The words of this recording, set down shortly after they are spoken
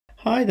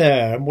Hi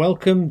there, and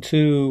welcome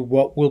to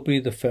what will be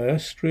the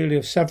first, really,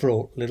 of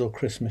several little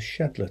Christmas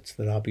Shedlets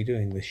that I'll be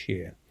doing this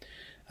year.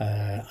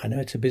 I know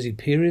it's a busy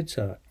period,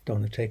 so I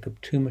don't want to take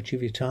up too much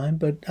of your time,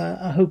 but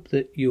I hope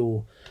that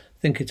you'll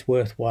think it's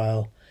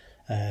worthwhile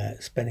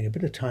spending a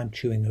bit of time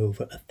chewing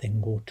over a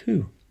thing or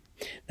two.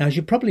 Now, as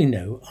you probably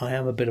know, I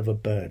am a bit of a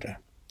birder.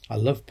 I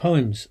love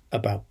poems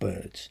about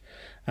birds,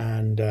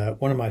 and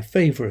one of my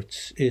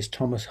favourites is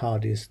Thomas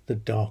Hardy's The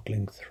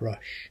Darkling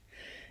Thrush.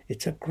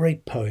 It's a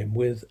great poem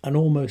with an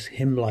almost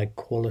hymn-like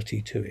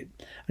quality to it,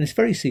 and it's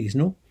very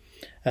seasonal,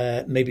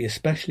 maybe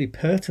especially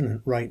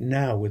pertinent right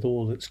now with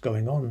all that's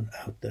going on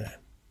out there.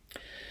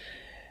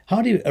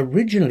 Hardy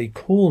originally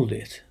called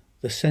it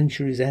The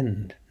Century's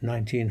End,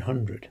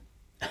 1900.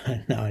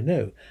 Now I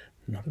know,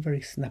 not a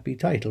very snappy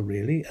title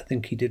really. I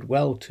think he did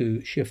well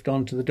to shift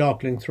on to The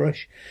Darkling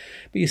Thrush.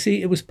 But you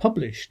see, it was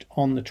published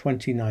on the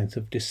 29th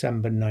of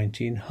December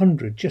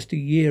 1900, just a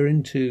year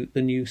into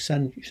the new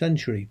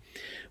century,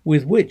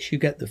 with which you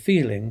get the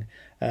feeling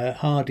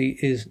Hardy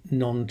is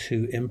none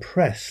too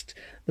impressed.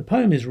 The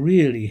poem is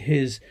really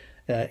his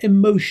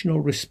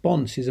emotional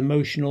response, his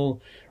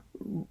emotional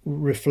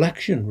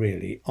reflection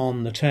really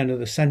on the turn of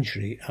the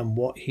century and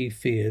what he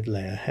feared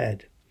lay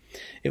ahead.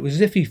 It was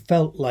as if he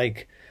felt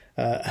like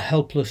a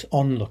helpless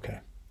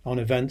onlooker on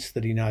events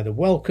that he neither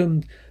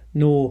welcomed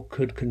nor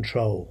could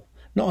control.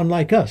 Not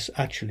unlike us,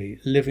 actually,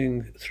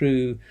 living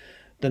through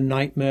the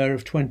nightmare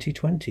of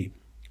 2020.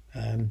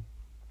 And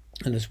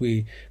as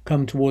we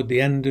come toward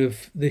the end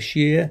of this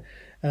year,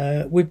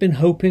 we've been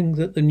hoping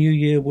that the new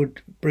year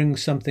would bring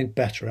something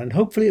better, and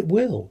hopefully it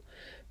will.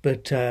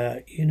 But,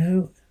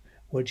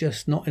 we're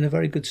just not in a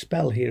very good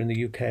spell here in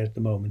the UK at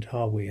the moment,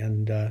 are we?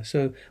 And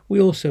so we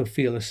also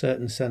feel a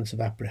certain sense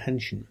of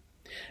apprehension.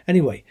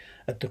 Anyway,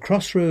 at the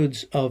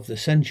crossroads of the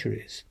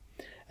centuries,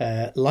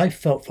 life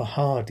felt for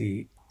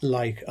Hardy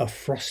like a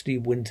frosty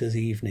winter's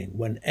evening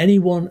when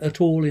anyone at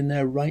all in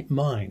their right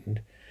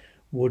mind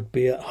would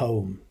be at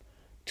home,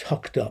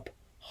 tucked up,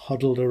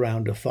 huddled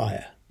around a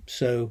fire.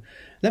 So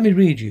let me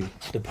read you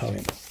the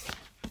poem.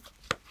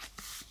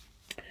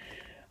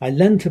 I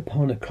leant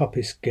upon a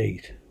coppice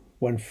gate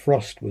when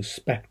frost was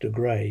spectre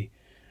grey,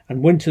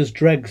 and winter's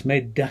dregs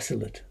made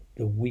desolate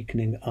the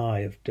weakening eye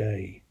of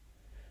day.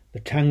 The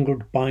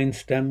tangled bine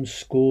stems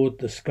scored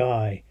the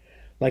sky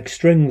like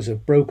strings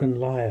of broken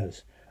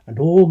lyres, and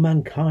all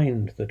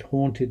mankind that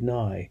haunted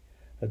nigh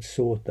had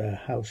sought their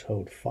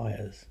household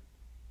fires.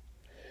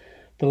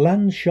 The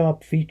land's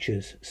sharp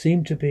features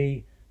seemed to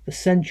be the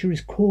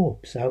century's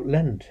corpse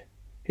outleant,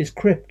 his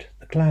crypt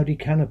the cloudy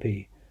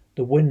canopy,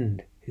 the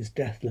wind his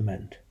death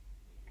lament.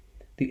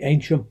 The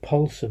ancient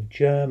pulse of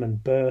germ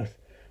and birth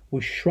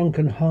was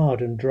shrunken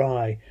hard and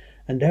dry,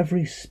 and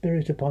every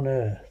spirit upon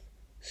earth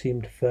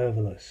seemed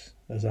fervorless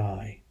as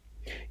I.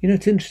 You know,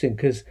 it's interesting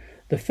because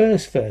the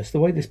first verse, the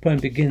way this poem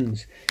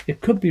begins,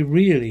 it could be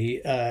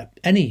really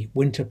any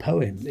winter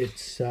poem.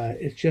 It's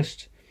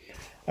just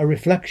a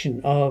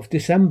reflection of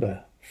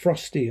December,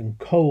 frosty and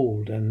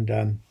cold,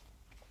 and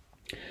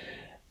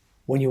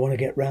when you want to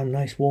get round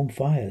nice warm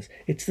fires.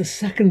 It's the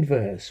second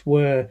verse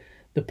where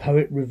the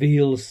poet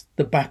reveals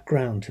the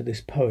background to this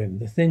poem,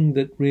 the thing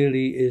that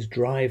really is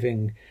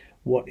driving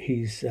what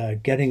he's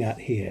getting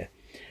at here.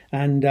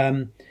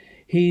 And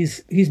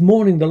he's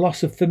mourning the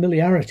loss of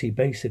familiarity,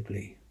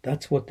 basically.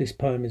 That's what this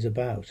poem is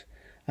about.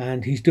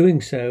 And he's doing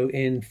so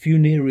in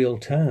funereal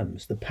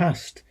terms. The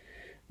past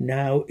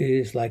now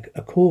is like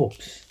a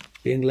corpse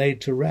being laid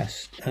to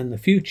rest. And the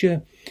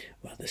future,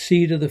 well, the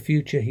seed of the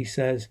future, he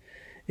says,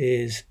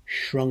 is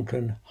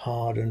shrunken,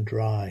 hard and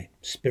dry,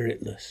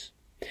 spiritless.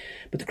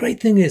 But the great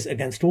thing is,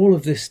 against all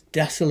of this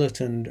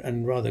desolate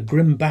and rather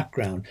grim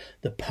background,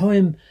 the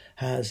poem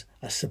has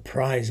a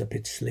surprise up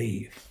its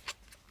sleeve.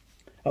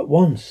 At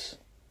once,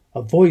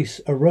 a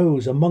voice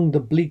arose among the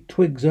bleak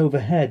twigs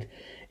overhead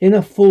in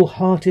a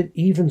full-hearted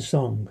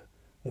evensong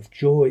of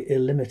joy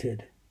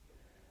illimited.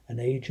 An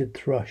aged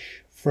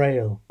thrush,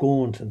 frail,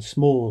 gaunt and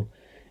small,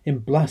 in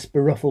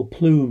blast-beruffled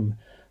plume,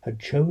 had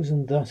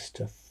chosen thus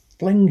to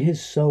fling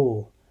his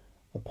soul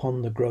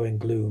upon the growing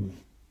gloom.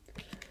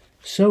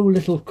 So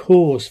little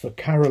cause for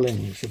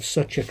carolings of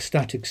such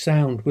ecstatic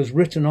sound was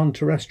written on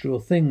terrestrial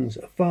things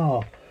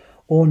afar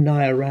or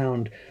nigh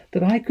around,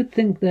 that I could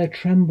think there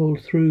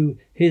trembled through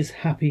his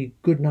happy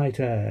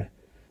good-night air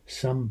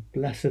some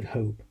blessed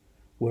hope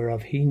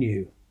whereof he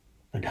knew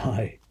and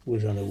I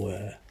was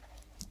unaware.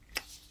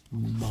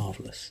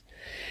 Marvellous.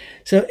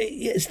 So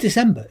it's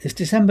December. It's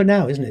December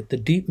now, isn't it? The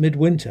deep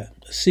midwinter,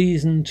 a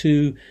season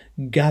to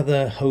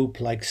gather hope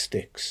like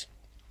sticks.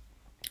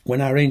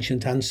 When our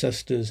ancient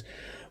ancestors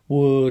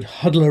would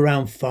huddle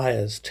around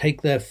fires,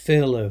 take their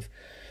fill of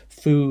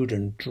food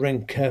and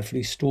drink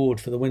carefully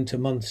stored for the winter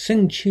months,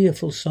 sing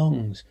cheerful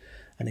songs,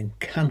 and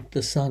encant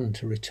the sun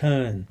to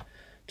return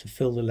to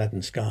fill the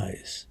leaden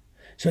skies.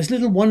 So it's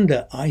little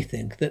wonder, I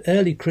think, that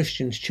early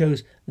Christians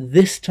chose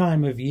this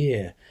time of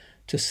year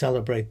to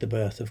celebrate the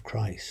birth of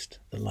Christ,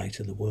 the light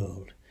of the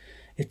world.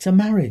 It's a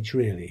marriage,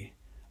 really,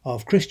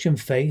 of Christian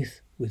faith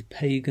with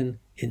pagan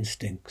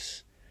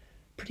instincts.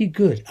 Pretty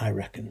good, I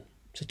reckon.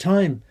 It's a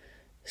time,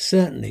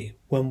 certainly,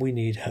 when we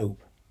need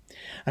hope.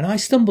 And I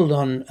stumbled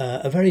on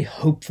a very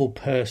hopeful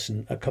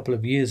person a couple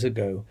of years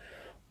ago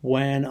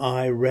when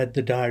I read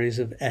the diaries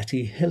of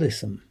Etty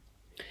Hillesum.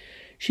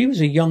 She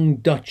was a young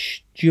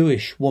Dutch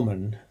Jewish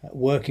woman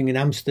working in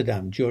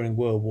Amsterdam during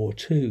World War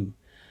II.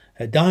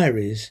 Her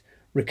diaries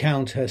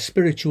recount her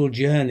spiritual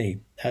journey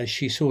as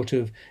she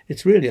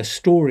it's really a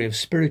story of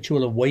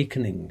spiritual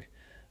awakening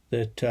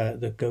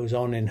that goes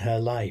on in her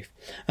life.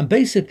 And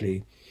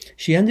basically,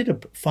 she ended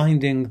up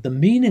finding the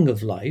meaning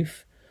of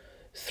life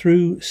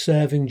through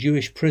serving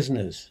Jewish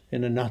prisoners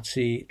in a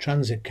Nazi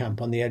transit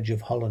camp on the edge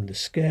of Holland, a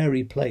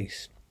scary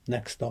place,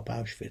 next stop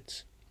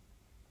Auschwitz.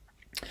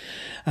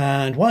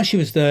 And while she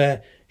was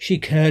there, she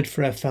cared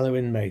for her fellow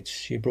inmates.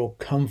 She brought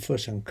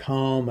comfort and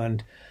calm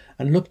and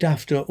looked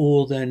after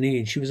all their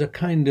needs. She was a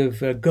kind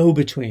of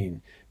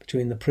go-between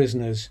between the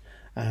prisoners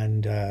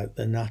and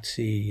the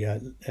Nazi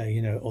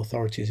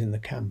authorities in the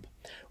camp.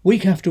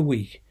 Week after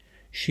week,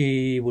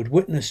 she would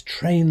witness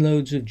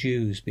trainloads of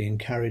Jews being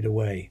carried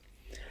away.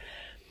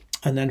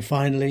 And then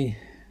finally,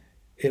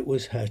 it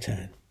was her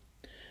turn.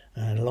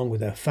 And along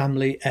with her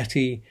family,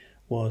 Etty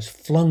was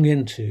flung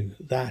into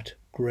that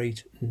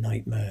great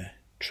nightmare,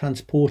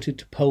 transported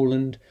to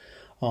Poland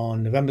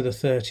on November the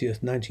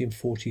 30th,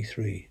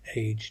 1943,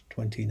 aged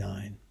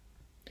 29.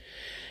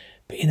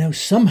 But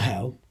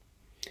somehow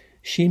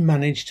she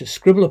managed to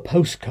scribble a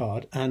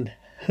postcard and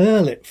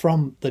hurl it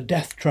from the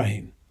death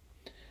train.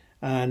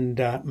 And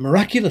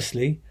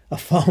miraculously, a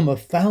farmer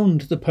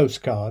found the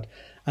postcard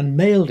and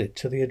mailed it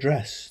to the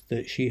address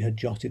that she had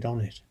jotted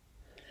on it.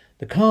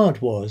 The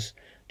card was,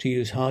 to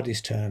use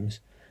Hardy's terms,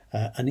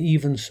 an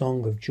even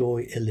song of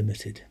joy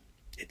illimited.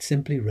 It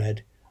simply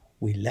read,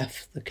 "We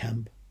left the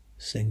camp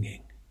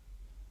singing."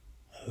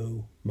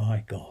 Oh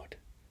my God,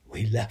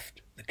 we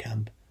left the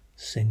camp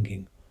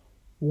singing.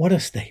 What a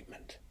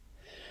statement.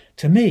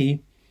 To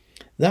me,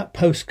 that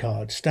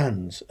postcard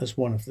stands as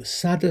one of the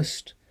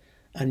saddest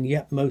and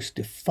yet most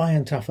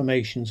defiant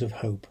affirmations of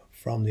hope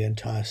from the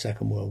entire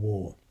Second World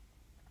War.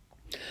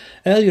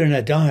 Earlier in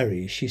her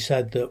diary, she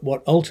said that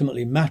what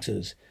ultimately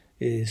matters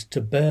is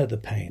to bear the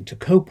pain, to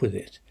cope with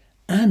it,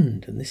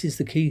 and this is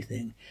the key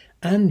thing,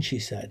 and she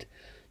said,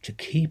 to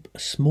keep a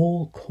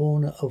small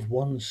corner of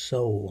one's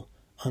soul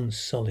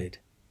unsullied,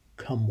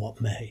 come what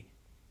may.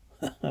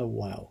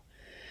 Wow.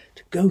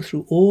 To go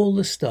through all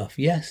the stuff,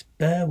 yes,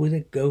 bear with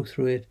it, go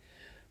through it,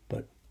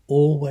 but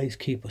always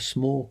keep a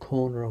small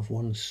corner of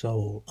one's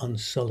soul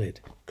unsullied,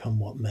 come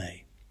what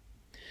may.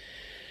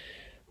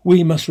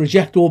 We must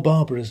reject all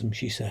barbarism,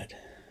 she said.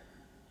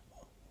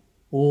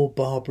 All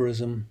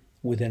barbarism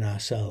within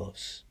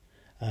ourselves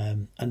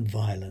and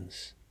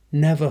violence.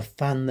 Never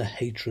fan the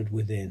hatred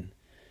within,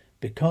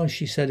 because,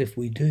 she said, if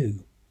we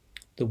do,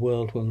 the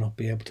world will not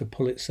be able to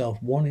pull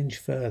itself 1 inch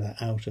further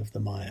out of the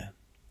mire.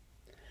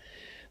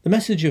 The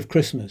message of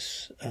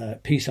Christmas,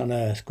 peace on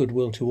earth,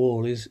 goodwill to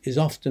all, is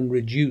often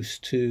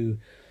reduced to,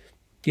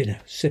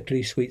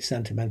 sickly sweet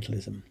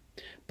sentimentalism.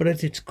 But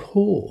at its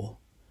core,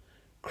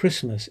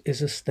 Christmas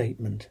is a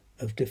statement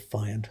of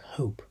defiant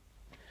hope.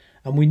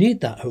 And we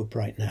need that hope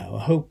right now, a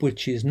hope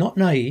which is not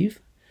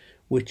naive,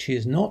 which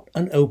is not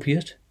an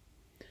opiate,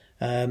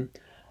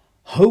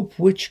 hope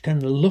which can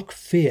look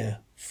fear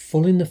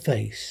full in the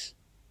face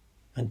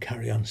and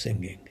carry on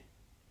singing.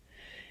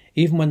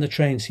 Even when the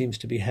train seems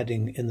to be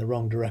heading in the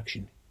wrong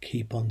direction,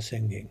 keep on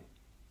singing.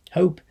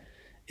 Hope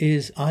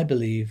is, I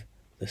believe,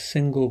 the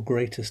single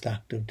greatest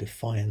act of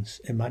defiance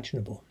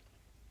imaginable.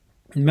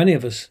 And many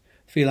of us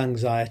feel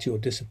anxiety or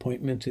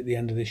disappointment at the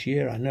end of this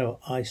year. I know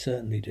I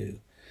certainly do.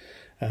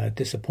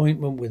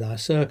 Disappointment with our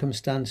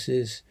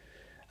circumstances,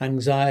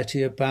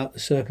 anxiety about the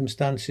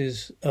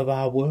circumstances of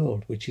our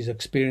world, which is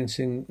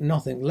experiencing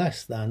nothing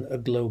less than a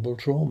global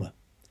trauma.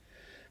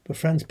 But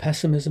friends,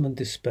 pessimism and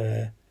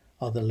despair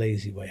are the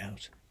lazy way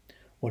out.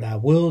 What our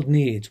world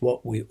needs,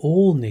 what we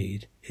all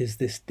need, is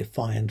this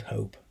defiant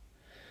hope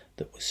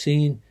that was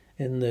seen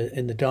in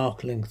the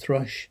Darkling,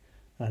 Thrush,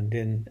 and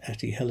in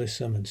Etty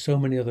Hillesum and so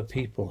many other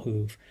people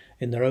who've,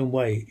 in their own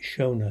way,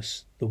 shown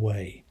us the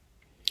way.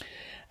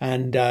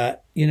 And,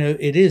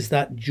 it is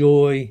that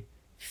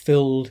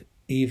joy-filled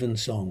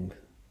evensong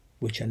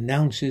which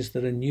announces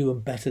that a new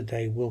and better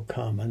day will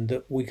come and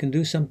that we can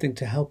do something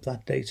to help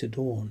that day to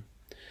dawn.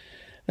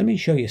 Let me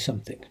show you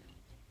something.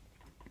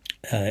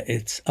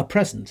 It's a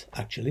present,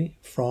 actually,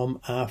 from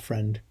our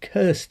friend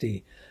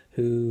Kirsty,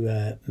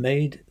 who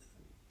made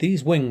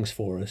these wings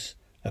for us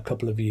a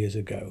couple of years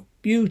ago.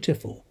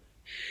 Beautiful,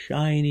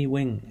 shiny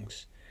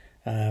wings.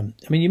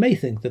 You may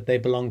think that they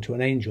belong to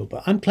an angel,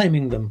 but I'm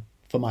claiming them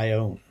for my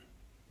own.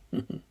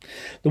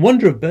 The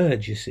wonder of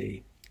birds, you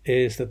see,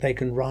 is that they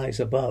can rise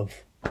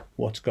above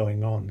what's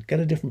going on, get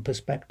a different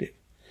perspective.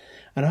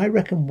 And I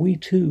reckon we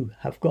too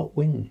have got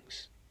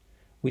wings.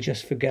 We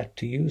just forget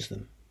to use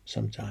them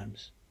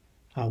sometimes.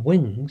 Our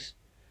wings,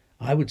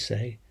 I would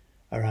say,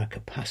 are our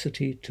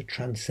capacity to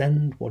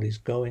transcend what is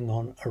going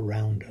on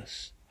around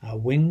us. Our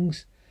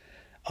wings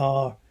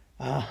are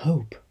our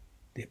hope,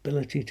 the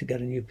ability to get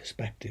a new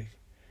perspective,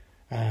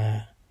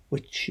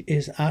 which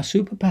is our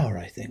superpower,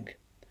 I think.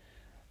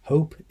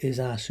 Hope is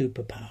our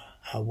superpower,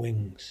 our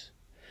wings.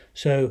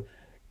 So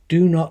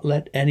do not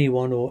let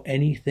anyone or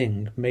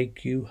anything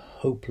make you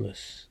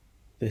hopeless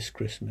this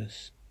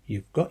Christmas.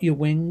 You've got your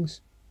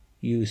wings,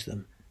 use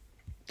them.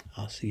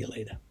 I'll see you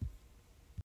later.